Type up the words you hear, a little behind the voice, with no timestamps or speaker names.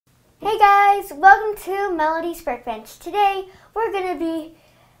Hey guys, welcome to Melody's Workbench. Today we're going to be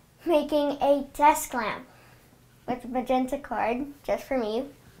making a desk lamp with a magenta cord just for me,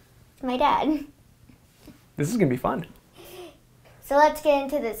 my dad. This is going to be fun. So let's get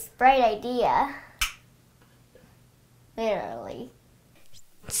into this bright idea. Literally.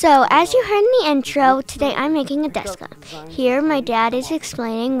 So as you heard in the intro, today I'm making a desk lamp. Here my dad is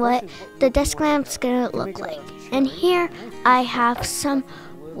explaining what the desk lamp's going to look like. And here I have some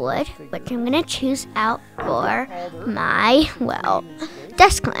wood, which I'm going to choose out for my,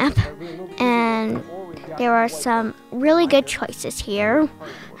 desk lamp. And there are some really good choices here.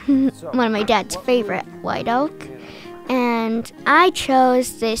 One of my dad's favorite, white oak. And I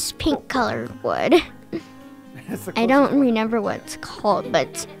chose this pink colored wood. I don't remember what it's called, but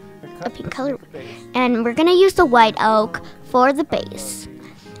it's a pink color. And we're going to use the white oak for the base.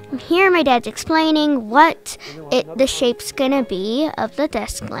 Here my dad's explaining what the shape's going to be of the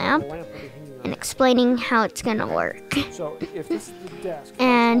desk lamp and explaining how it's going to work.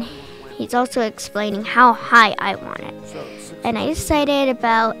 And he's also explaining how high I want it. And I decided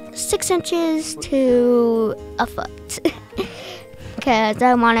about 6 inches to a foot because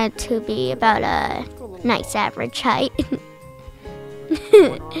I want it to be about a nice average height.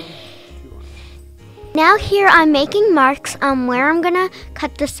 Now here I'm making marks on where I'm gonna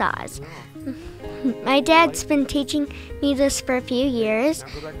cut the saws. My dad's been teaching me this for a few years,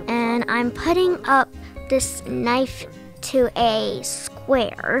 and I'm putting up this knife to a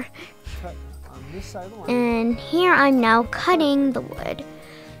square. And here I'm now cutting the wood.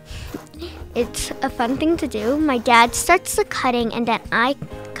 It's a fun thing to do. My dad starts the cutting and then I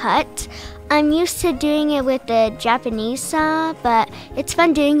cut. I'm used to doing it with the Japanese saw, but it's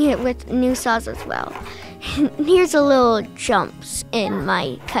fun doing it with new saws as well. Here's a little jumps in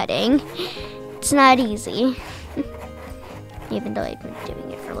my cutting. It's not easy, even though I've been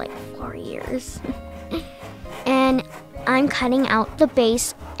doing it for like 4 years. And I'm cutting out the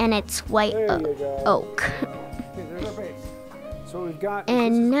base, and it's white oak.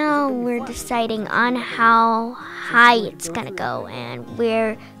 And now we're deciding on how high it's gonna go and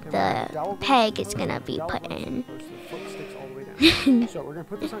where the peg is gonna be put in.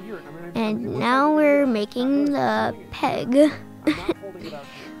 And now we're making the peg.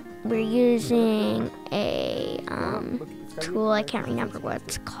 We're using a tool, I can't remember what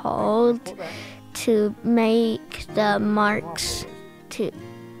it's called, to make the marks to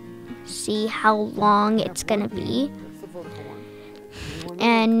see how long it's gonna be.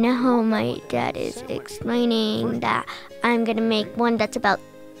 And now my dad is explaining that I'm going to make one that's about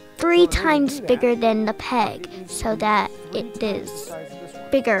 3 times bigger than the peg so that this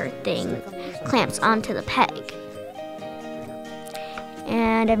bigger thing clamps onto the peg.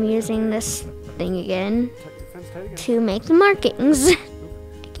 And I'm using this thing again to make the markings. I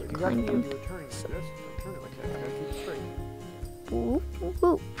keep calling them. Boop,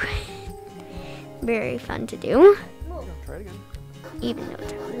 boop. Very fun to do.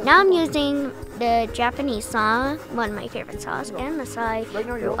 Now I'm using the Japanese saw, one of my favorite saws, and the saw I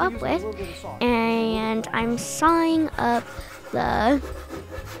grew up with, and I'm sawing up the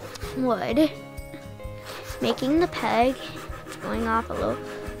wood, making the peg. It's going off a little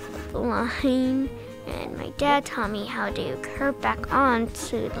the line, and my dad taught me how to curve back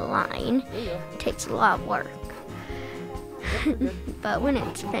onto the line. It takes a lot of work, but when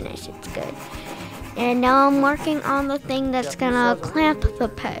it's finished, it's good. And now I'm working on the thing that's gonna clamp the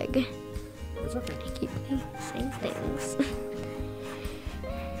peg. I keep saying things.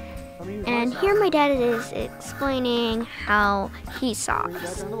 And here my dad is explaining how he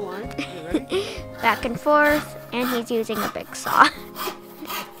saws. Back and forth, and he's using a big saw.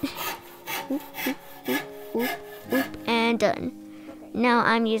 And done. Now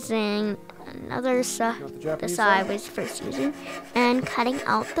I'm using another saw, the saw I was first using, and cutting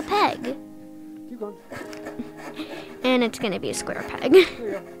out the peg. And it's going to be a square peg.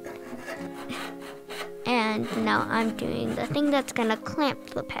 And now I'm doing the thing that's going to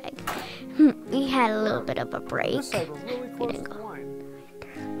clamp the peg. We had a little bit of a break. We didn't go.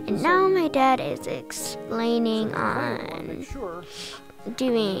 And now my dad is explaining on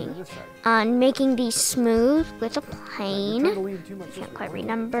making these smooth with a plane. I can't quite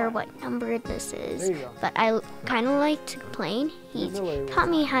remember what number this is, but I kind of like to plane. He's taught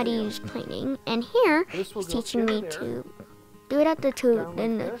me how to use planing, and here he's teaching me to do it at the tube.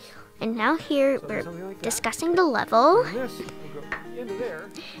 And now here we're discussing the level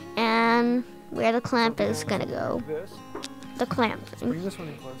and where the clamp is gonna go. The clamp thing.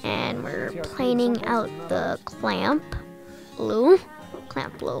 And we're planing out the clamp glue.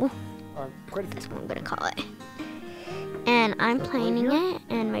 That's what I'm gonna call it. And I'm planing it,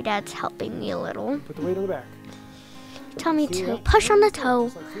 and my dad's helping me a little. Put the weight on the back. Tell me to push on the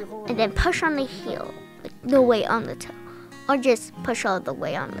toe, and then push on the heel, like no weight on the toe. Or just push all the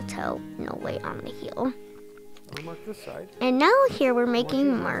way on the toe, no weight on the heel. I'll mark this side. And now here we're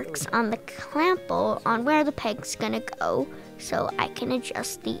making marks on the clample on where the peg's gonna go, so I can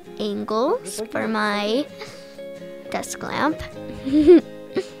adjust the angles for my desk lamp.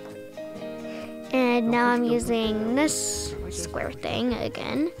 And now I'm using this square thing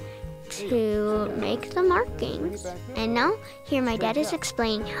again to make the markings. And now here my dad is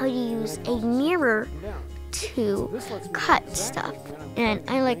explaining how to use a mirror to cut stuff. And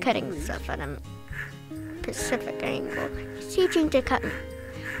I like cutting stuff at a specific angle. He's teaching to cut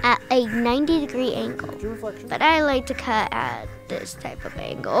at a 90-degree angle, but I like to cut at this type of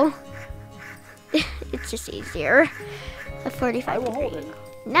angle. It's just easier. A 45-degree angle.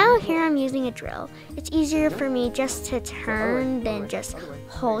 Now here I'm using a drill. It's easier for me just to turn than just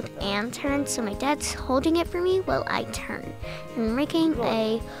hold and turn. So my dad's holding it for me while I turn. I'm making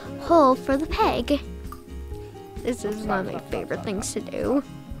a hole for the peg. This is one of my favorite things to do.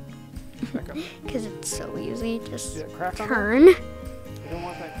 Because it's so easy, just turn. You don't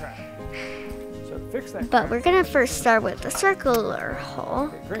want that crack. So fix that. But we're gonna first start with the circular hole.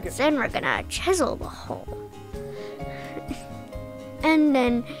 Drink it. Then we're gonna chisel the hole. And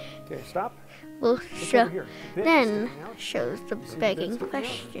then Okay, stop. we'll Look show. over here. Bit Then sticking out. shows the See the begging bit sticking out?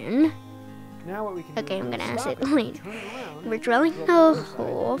 question. Now what we can Okay, do I'm is gonna ask stop it later. turn it around, We're drilling go a on the other side.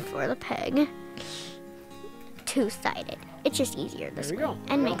 hole for the peg. Two-sided. It's just easier this There way we go. and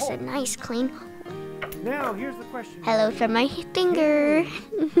Got a makes a hole. nice clean. Now here's the question. Hello from my finger.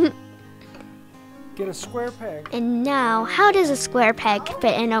 Get a square peg. And now, how does a square peg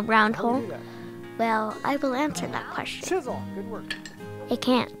fit in a round How do hole? you do that? Well, I will answer that question. Chisel. Good work. It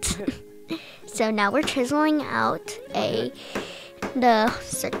can't. So now we're chiseling out the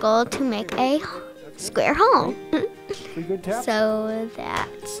circle to make a square hole. Pretty good tap. So that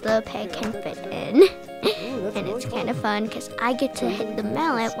the peg can fit in. Ooh, that's And really it's fun. kind of fun because I get to hit the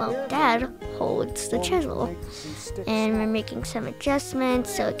mallet while Dad holds the chisel. Make these sticks And we're small. making some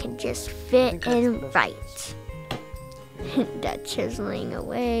adjustments so it can just fit in right. Dad chiseling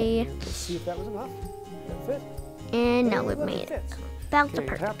away. Let's see if that was enough. That fit. And now Look, we've it made fits. about the Okay,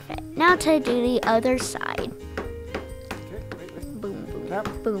 perfect fit. Now to do the other side. Okay, wait. Boom, boom, Tap.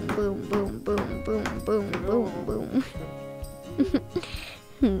 boom, boom, boom, boom, boom, boom, boom, boom.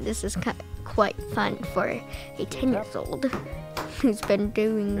 This is quite fun for a 10-year-old who's been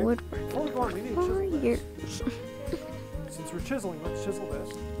doing woodwork Before we go on, we need to for chisel this. years. Since we're chiseling, let's chisel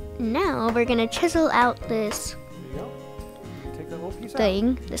this. Now we're gonna chisel out this There you go. Take that little piece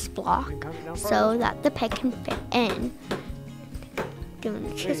thing, this out. block, You can pound it down so farther. that the peg can fit in. Doing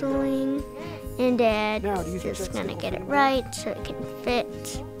the chiseling, and Dad's Now, do you think just that's gonna gonna get fit it in there? right so it can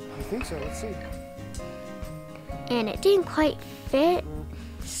fit. I think so. Let's see. And it didn't quite fit,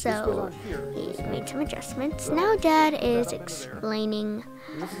 This goes so on here. he made some adjustments. Now Dad is That up into there. explaining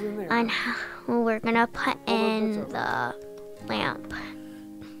And this is in there. on how we're gonna put in the lamp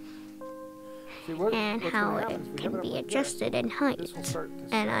See, what- and what's how gonna it happen is we have can it be up like this. adjusted in height. This will start to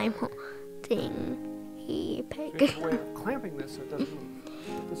And slide. I'm holding a We peg. have a way of clamping this so it doesn't move.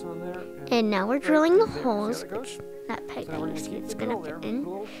 Put this on there. And now we're right drilling the there. See how holes, that goes? that peg So now we're thing gonna keep is the gonna drill there. fit in. Put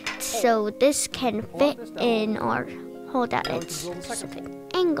a little So this can fit in or hold at Now we its can drill the second specific one.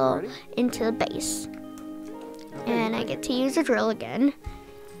 angle Ready? into the base. Okay, And I get to use a drill again.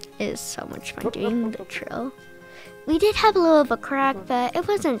 It is so much fun doing the drill. We did have a little of a crack, but it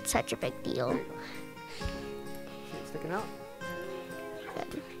wasn't such a big deal. There you go. See it sticking out?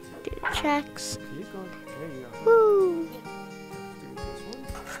 Do the checks. Keep going. There you go. Woo! Do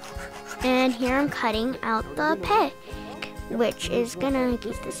this one. And here I'm cutting out the peg, which is gonna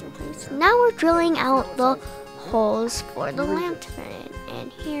keep this in place. Now we're drilling out the holes for the lamp to fit in.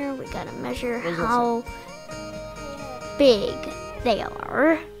 And here we gotta measure What does that how big they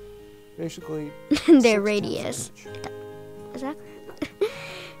are. Basically, Their 6/10 radius. inch. Is that?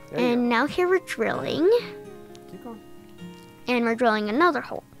 There you And now here we're drilling. go. Keep going. And we're drilling another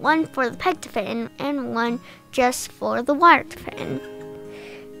hole. One for the peg to fit in and one just for the wire to fit in.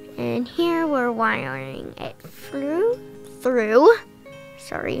 And here we're wiring it through.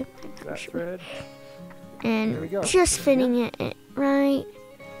 Sorry. That thread. And There we go. just fitting it in right.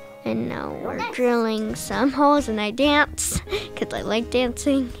 And now we're drilling some holes and I dance because I like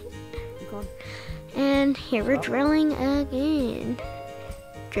dancing. Keep going. And here we're drilling again.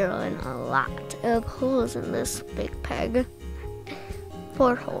 Drilling a lot of holes in this big peg.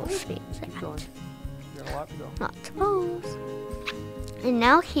 4 holes to be Keep exact. going. You got a lot to go. Lots of holes. And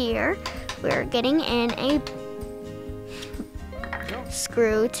now here we're getting in a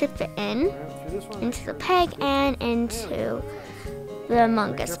screw to fit in Through this one. into the peg and into the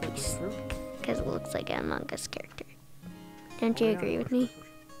Among Us piece, because it looks like an Among Us character. Don't you agree with me?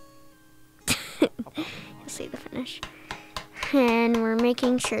 You'll see the finish. And we're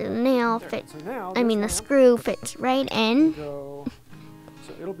making sure the nail fits. So now, I mean, the screw fits right in. so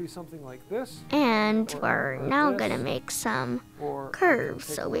it'll be something like this, And we're now gonna make some or curves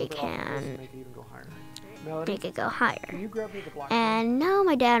take a so little we bit off this and can make it even go higher. Melody, make it go can higher. you grab me the black And now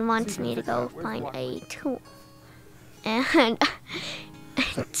my dad wants me to go find a tool. And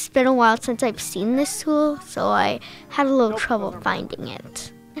it's been a while since I've seen this tool, so I had a little trouble finding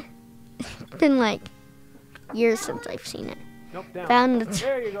it. It's been like years since I've seen it. Nope, down. Found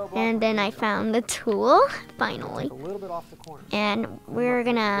There you go, Bob. and then I found the tool finally. Take a little bit off the corner. And we're Just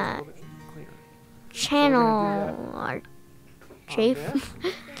a gonna little bit cleaner. channel our shape.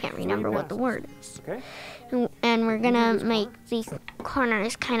 this. Can't remember what the word is. Okay? And we're gonna make these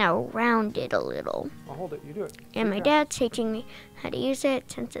corners kind of rounded a little. I'll hold it. You do it. And my Take dad's teaching me how to use it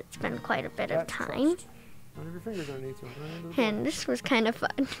since it's been quite a bit that. of time. Trust. Don't have your fingers underneath you. Right under the And this was kind of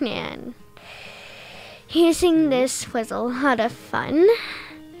fun. And using this was a lot of fun.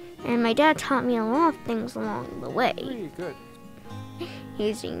 And my dad taught me a lot of things along the way Pretty good.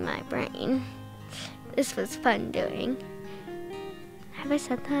 using my brain. This was fun doing. Have I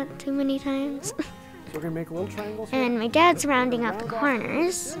said that too many times? So we're gonna make little triangles here. And my dad's rounding out the Round off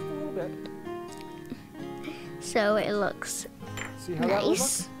corners just a little bit. so it looks See how that would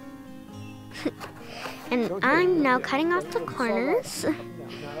nice. And I'm now cutting off the corners. look? Up and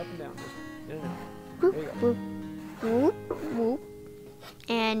down, not up and down. Just in and out. Whoop, There you go. whoop, whoop, whoop.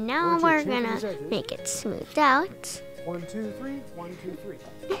 And now Once we're you change these gonna edges. make it smoothed out. 1, 2, 3. 1, 2,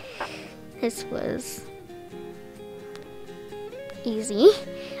 3. This was easy.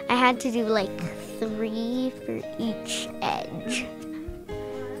 I had to do like 3 for each edge.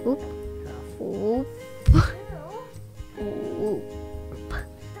 Whoop, whoop, whoop.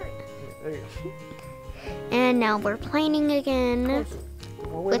 There you go. And now we're planing again Closer.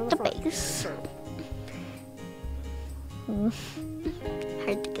 One way to with the front. base.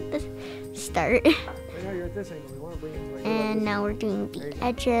 Hard to get this start. Right now you're at this angle. We want to bring it like And now we're doing the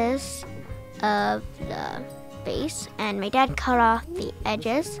edges of the base. And my dad cut off the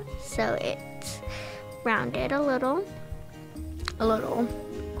edges so it's rounded a little.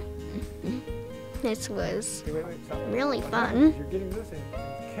 This was Okay, wait, stop. really What fun. happens is you're getting this in,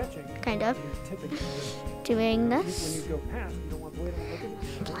 it's catching, Kind of and you're tipping. doing When this, you go past, you don't want the weight on looking.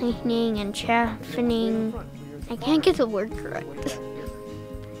 planing and sharpening. I can't get the word correct.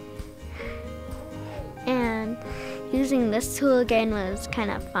 And using this tool again was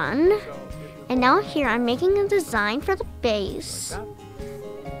kind of fun. And now here I'm making a design for the base.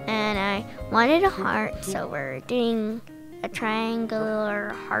 And I wanted a heart, so we're doing a triangular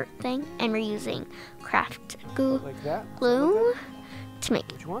heart thing. And we're using craft glue Like that. to make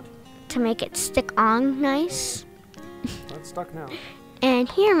What you want? it stick on nice. Well, it's stuck now. And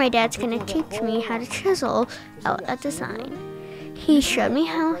here my dad's gonna teach me how to chisel out a design. He showed me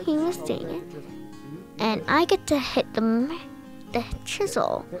how he was doing it. And I get to hit the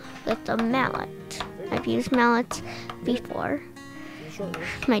chisel with the mallet. I've used mallets before.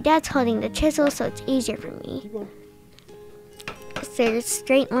 My dad's holding the chisel so it's easier for me. Keep going. There's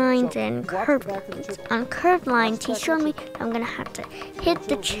straight lines and curved lines. On curved lines, he showed me I'm gonna have to hit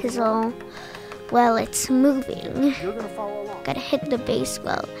the chisel while it's moving. You're gonna follow along. Gotta hit the base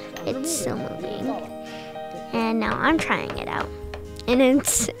while it's still moving. And now I'm trying it out. And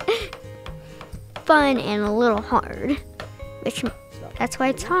it's fun and a little hard. Which that's why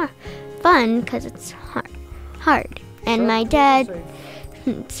it's fun, because it's hard. And my dad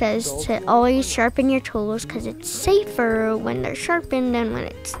says to always sharpen your tools because it's safer when they're sharpened than when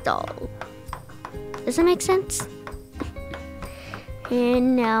it's dull. Does that make sense?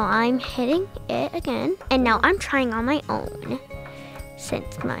 And now I'm hitting it again. And now I'm trying on my own.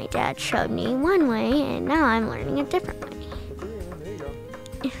 Since my dad showed me one way and now I'm learning a different way. There you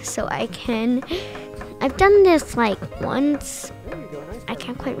go. So I've done this like once. There you go. Nice. I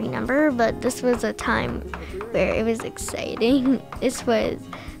can't quite remember, but this was a time where it was exciting. This was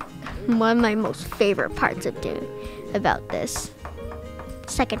one of my most favorite parts of doing about this.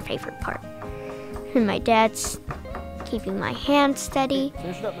 Second favorite part. And my dad's keeping my hand steady.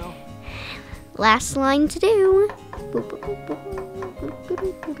 Finish it up now. Last line to do.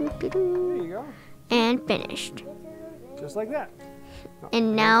 There you go. And finished. Just like that.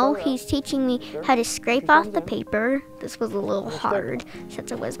 And now he's teaching me how to scrape off the paper. This was a little hard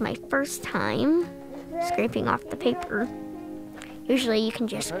since it was my first time scraping off the paper. Usually you can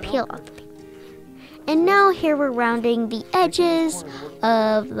just peel off the paper. And now here we're rounding the edges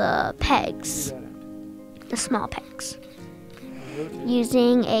of the pegs, the small pegs,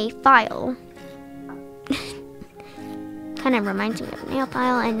 using a file. Kind of reminds me of a nail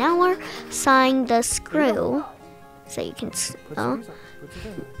file. And now we're sawing the screw so you can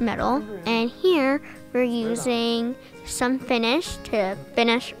metal. And here we're using some finish to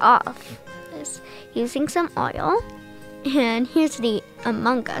finish off this, using some oil. And here's the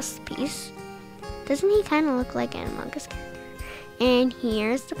Among Us piece. Doesn't he kind of look like an Among Us character? And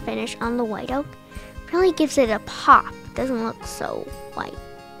here's the finish on the white oak. Really gives it a pop. Doesn't look so white.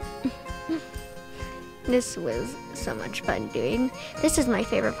 This was so much fun doing. This is my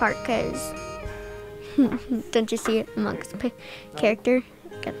favorite part because don't you see it? Among Us character?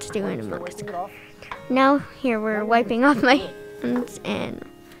 Got to do an Among Us. Now here we're wiping off my hands, and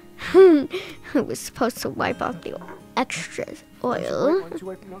I was supposed to wipe off the extra oil.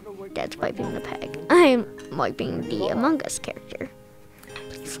 Dad's wiping the peg. I'm wiping the Among Us character.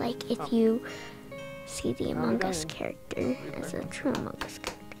 It's like if you see the Among Us character as a true Among Us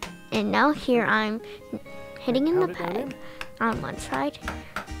character. And now here I'm hitting in the peg on one side,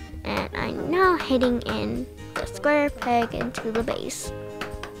 and I'm now hitting in the square peg into the base.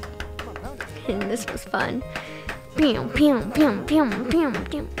 And this was fun. Pew, pew, pew, pew, pew,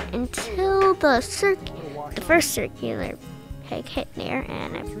 pew, until the first circular peg hit there,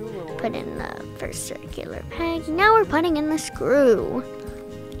 and I put in the first circular peg. Now we're putting in the screw.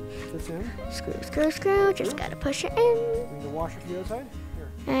 Screw, screw, screw. Just gotta push it in.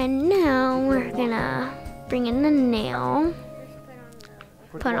 And now we're gonna bring in the nail.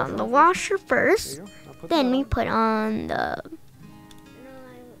 Put on the washer first. Then we put on the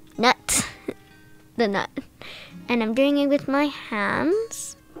nut. The nut. And I'm doing it with my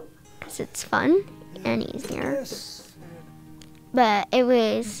hands because it's fun and easier. But it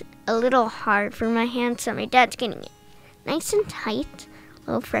was a little hard for my hands, so my dad's getting it nice and tight.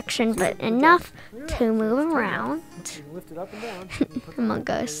 A little friction, but enough to move around. Among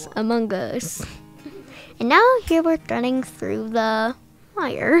Us, Among Us. And now here we're threading through the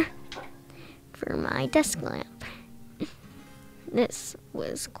wire for my desk lamp. This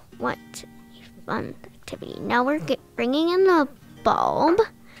was quite a fun activity. Now we're bringing in the bulb,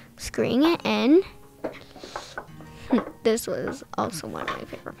 screwing it in. This was also one of my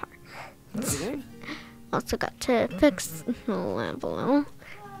favorite parts. Also got to fix the lamp a little.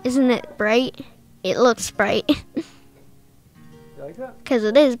 Isn't it bright? It looks bright. You like that? Because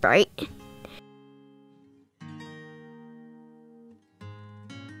it is bright.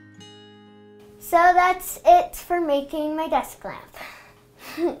 So that's it for making my desk lamp.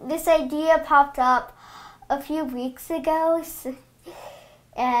 This idea popped up a few weeks ago,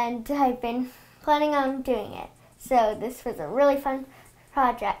 and I've been planning on doing it. So this was a really fun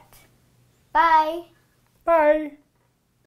project. Bye. Bye.